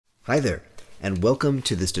Hi there, and welcome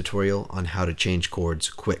to this tutorial on how to change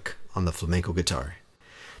chords quick on the flamenco guitar.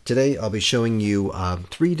 Today I'll be showing you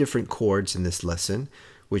 3 different chords in this lesson,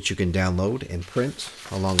 which you can download and print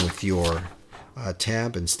along with your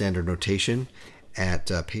tab and standard notation at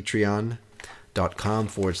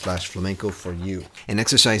patreon.com/flamenco for you. In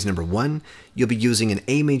exercise number 1, you'll be using an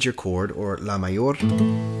A major chord, or La mayor,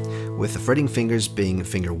 with the fretting fingers being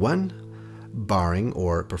finger 1, barring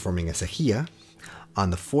or performing a cejilla, on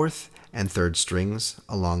the 4th and 3rd strings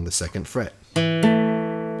along the 2nd fret,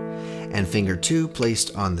 and finger 2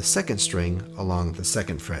 placed on the 2nd string along the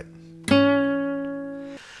 2nd fret.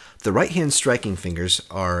 The right hand striking fingers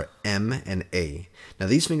are M and A. Now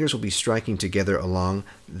these fingers will be striking together along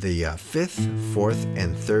the 5th, 4th,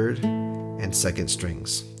 and 3rd and 2nd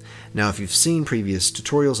strings. Now if you've seen previous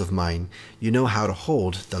tutorials of mine, you know how to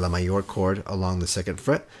hold the La mayor chord along the 2nd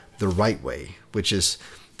fret the right way, which is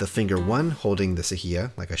the finger 1 holding the cejilla,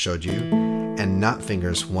 like I showed you, and not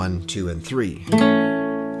fingers 1, 2, and 3,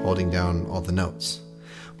 holding down all the notes.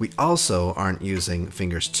 We also aren't using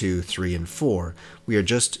fingers 2, 3, and 4. We are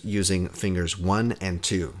just using fingers 1 and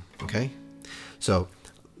 2, okay? So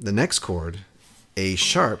the next chord, A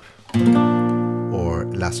sharp, or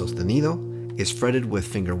La sostenido, is fretted with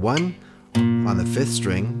finger 1 on the 5th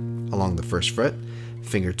string along the 1st fret,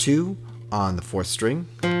 finger 2 on the 4th string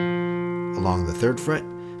along the 3rd fret,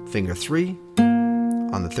 finger 3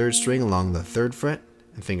 on the 3rd string along the 3rd fret,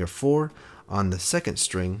 and finger 4 on the 2nd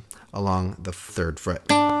string along the 3rd fret.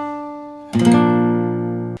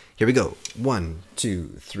 Here we go. 1,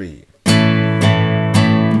 2, 3.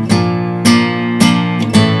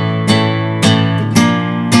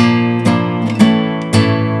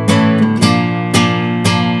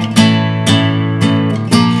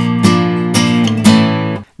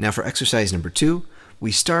 Now for exercise number 2,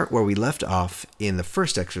 we start where we left off in the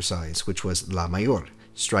first exercise, which was La mayor,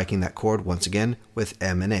 striking that chord once again with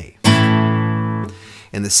M and A.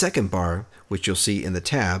 In the second bar, which you'll see in the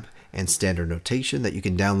tab and standard notation that you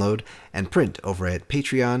can download and print over at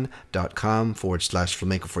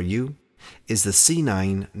patreon.com/flamenco for you, is the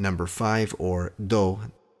C9 number 5, or Do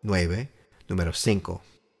 9, número 5.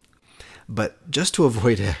 But just to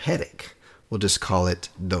avoid a headache, we'll just call it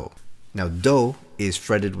Do. Now Do is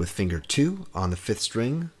fretted with finger 2 on the 5th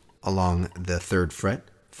string along the 3rd fret,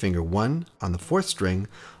 finger 1 on the 4th string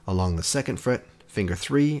along the 2nd fret, finger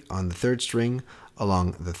 3 on the 3rd string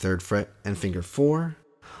along the 3rd fret, and finger 4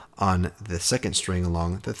 on the 2nd string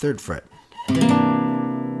along the 3rd fret.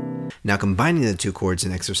 Now combining the 2 chords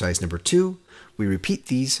in exercise number 2, we repeat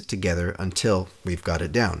these together until we've got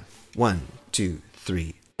it down. 1, 2,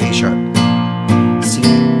 3, A sharp, C,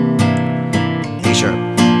 A sharp,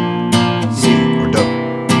 C, or Do,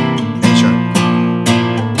 A sharp.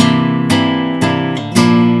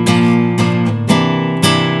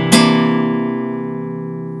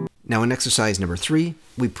 Now in exercise number 3,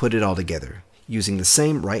 we put it all together, using the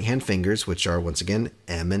same right hand fingers, which are once again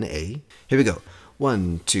M and A. Here we go.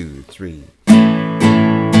 1, 2, 3.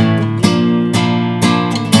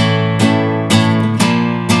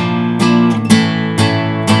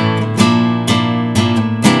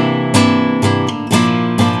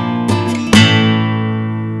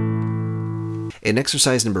 In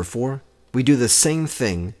exercise number 4, we do the same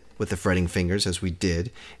thing with the fretting fingers as we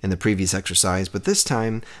did in the previous exercise, but this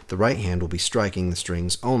time the right hand will be striking the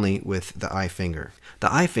strings only with the I finger.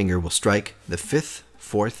 The I finger will strike the 5th,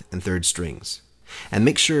 4th, and 3rd strings. And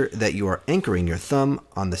make sure that you are anchoring your thumb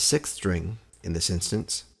on the 6th string in this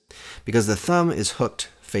instance, because the thumb is hooked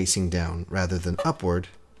facing down rather than upward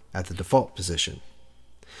at the default position.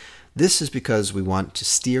 This is because we want to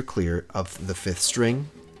steer clear of the 5th string,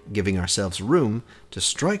 giving ourselves room to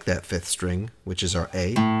strike that 5th string, which is our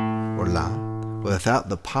A, or La, without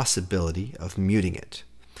the possibility of muting it.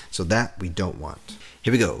 So that we don't want.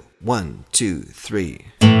 Here we go. 1, 2, 3.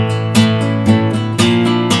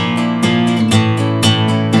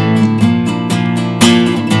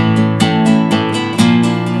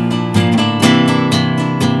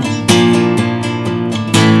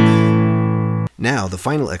 Now, the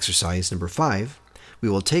final exercise, number 5, we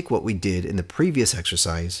will take what we did in the previous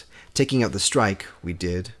exercise, taking out the strike we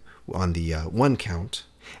did on the 1 count,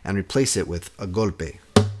 and replace it with a golpe,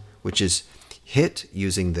 which is hit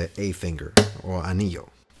using the A finger, or anillo.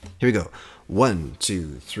 Here we go. 1,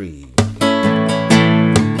 2, 3.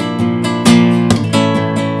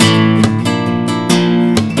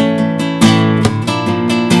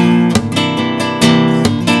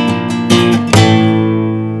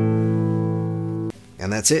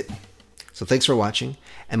 And that's it. So thanks for watching,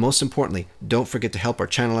 and most importantly, don't forget to help our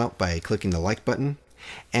channel out by clicking the like button,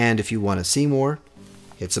 and if you want to see more,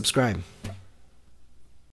 hit subscribe.